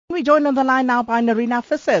We're joined on the line now by Nerina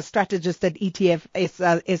Visser Strategist at ETF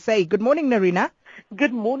SA. Good morning, Nerina.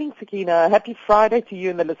 Good morning, Sakina. Happy Friday to you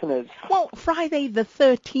and the listeners. Well, Friday the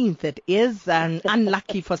 13th it is,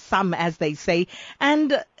 unlucky for some, as they say.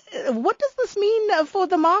 And what does this mean for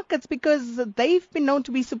the markets? Because they've been known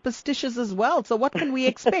to be superstitious as well. So what can we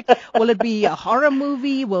expect? Will it be a horror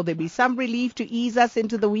movie? Will there be some relief to ease us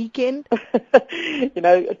into the weekend?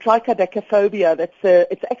 Trichodecaphobia,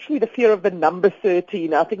 it's actually the fear of the number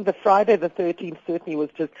 13. I think the Friday the 13th certainly was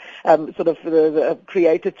just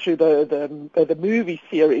created through the movie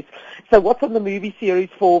series. So what's on the movie series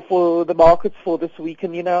for the markets for this week?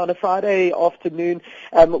 And, on a Friday afternoon,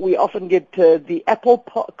 we often get the apple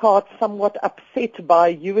cart somewhat upset by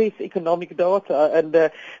U.S. economic data. And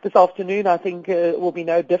this afternoon, I think, will be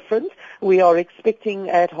no different. We are expecting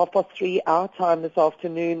at 3:30 our time this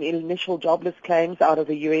afternoon initial jobless claims out of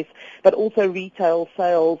the U.S., but also retail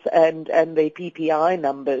sales and their PPI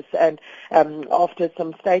numbers. And after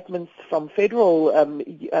some statements from several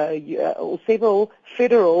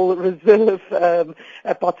Federal Reserve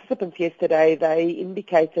participants yesterday, they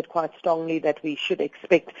indicated quite strongly that we should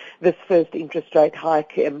expect this first interest rate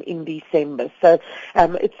hike in December. So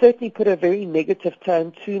it certainly put a very negative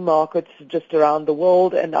tone to markets just around the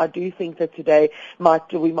world, and I do think that today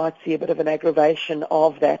we might see a bit of an aggravation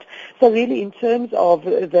of that. So really, in terms of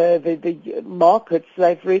the markets,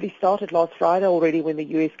 they've really started last Friday already when the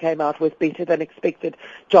US came out with better than expected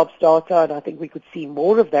jobs data, and I think we could see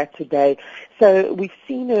more of that today. So we've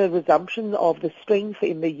seen a resumption of the strength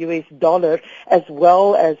in the US dollar as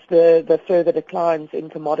well as the further declines in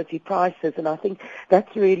commodity prices, and I think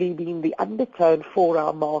that's really been the undertone for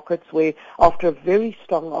our markets, where after a very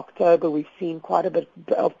strong October we've seen quite a bit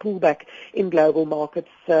of pullback in global markets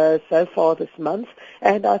so far this month,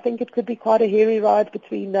 and I think it could be quite a hairy ride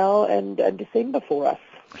between now and December for us.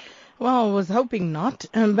 Well, I was hoping not.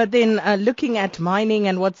 But then looking at mining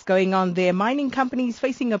and what's going on there, mining companies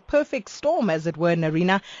facing a perfect storm, as it were,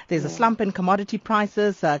 Nerina. There's a slump in commodity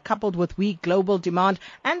prices coupled with weak global demand,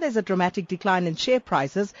 and there's a dramatic decline in share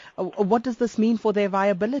prices. What does this mean for their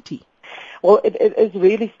viability? Well, it is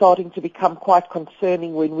really starting to become quite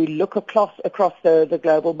concerning when we look across the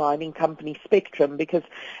global mining company spectrum, because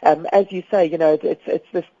as you say,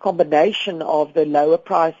 it's this combination of the lower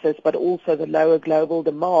prices but also the lower global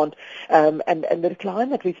demand and the decline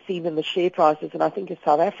that we've seen in the share prices. And I think as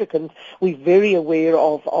South Africans, we're very aware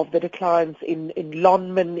of the declines in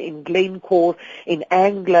Lonmin, in Glencore, in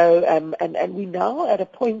Anglo, and we're now at a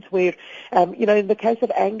point where, in the case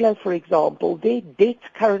of Anglo, for example, their debt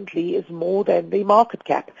currently is more than the market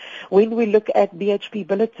cap. When we look at BHP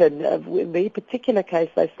Billiton, in their particular case,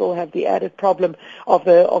 they still have the added problem of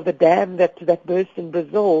the dam that burst in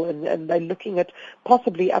Brazil, and they're looking at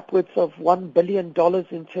possibly upwards of $1 billion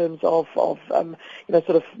in terms of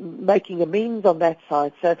making amends on that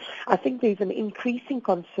side. So I think there's an increasing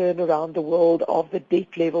concern around the world of the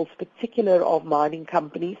debt levels, particular of mining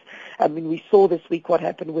companies. I mean, we saw this week what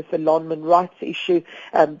happened with the Lonmin rights issue.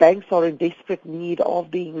 Banks are in desperate need of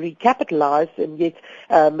being recapitalized, and yet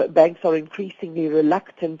banks are increasingly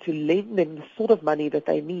reluctant to lend them the sort of money that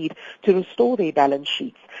they need to restore their balance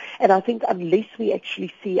sheets. And I think unless we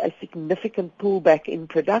actually see a significant pullback in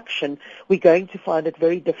production, we're going to find it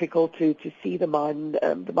very difficult to see the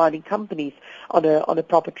mining companies on a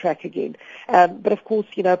proper track again. But of course,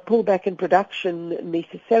 pullback in production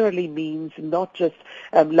necessarily means not just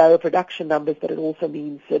lower production numbers, but it also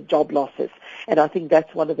means job losses. And I think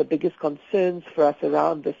that's one of the biggest concerns for us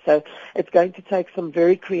around this. So it's going to take some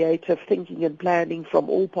very creative thinking and planning from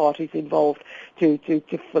all parties involved to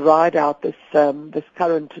ride out this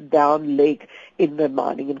current down leg in the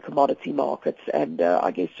mining and commodity markets, and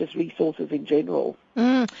I guess just resources in general.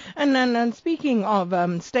 And speaking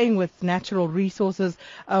of staying with natural resources,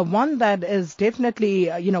 one that is definitely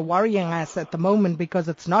worrying us at the moment because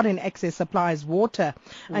it's not in excess supply is water.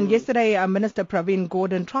 And yesterday, Minister Pravin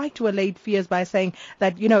Gordhan tried to allay fears by saying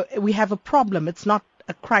that we have a problem. It's not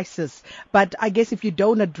a crisis, but I guess if you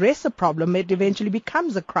don't address a problem, it eventually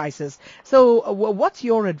becomes a crisis. So what's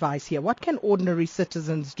your advice here? What can ordinary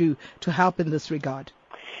citizens do to help in this regard?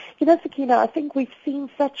 Sakina, I think we've seen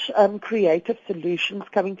such creative solutions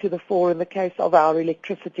coming to the fore in the case of our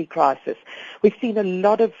electricity crisis. We've seen a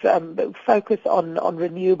lot of focus on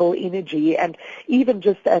renewable energy, and even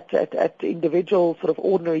just at individual sort of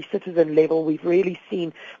ordinary citizen level, we've really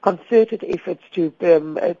seen concerted efforts to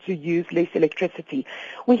use less electricity.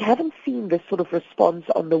 We haven't seen this sort of response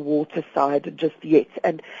on the water side just yet,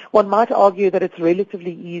 and one might argue that it's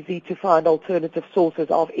relatively easy to find alternative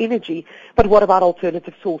sources of energy, but what about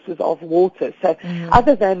alternative sources sources of water. So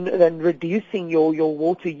other than reducing your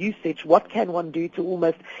water usage, what can one do to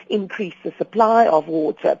almost increase the supply of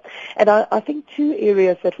water? And I think two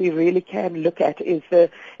areas that we really can look at is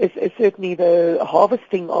certainly the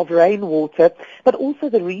harvesting of rainwater, but also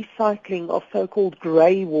the recycling of so-called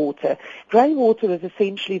grey water. Grey water is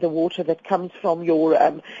essentially the water that comes from your,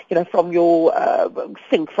 from your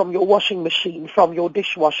sink, from your washing machine, from your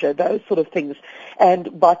dishwasher, those sort of things.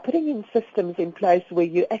 And by putting in systems in place where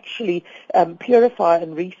you actually purify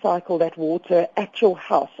and recycle that water at your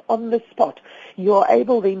house on the spot, you are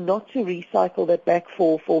able then not to recycle that back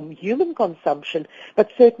for human consumption, but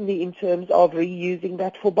certainly in terms of reusing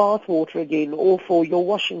that for bath water again, or for your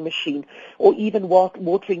washing machine, or even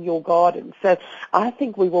watering your garden. So I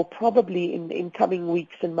think we will probably in coming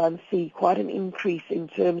weeks and months see quite an increase in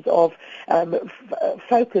terms of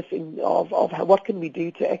focus of what can we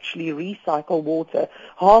do to actually recycle water,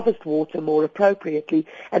 harvest water more appropriately,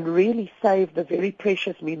 and really save the very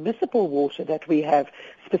precious municipal water that we have,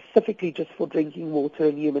 specifically just for drinking water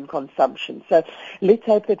and human consumption. So let's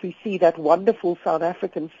hope that we see that wonderful South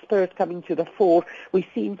African spirit coming to the fore. We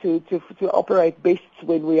seem to operate best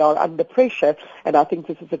when we are under pressure, and I think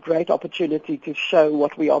this is a great opportunity to show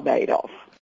what we are made of.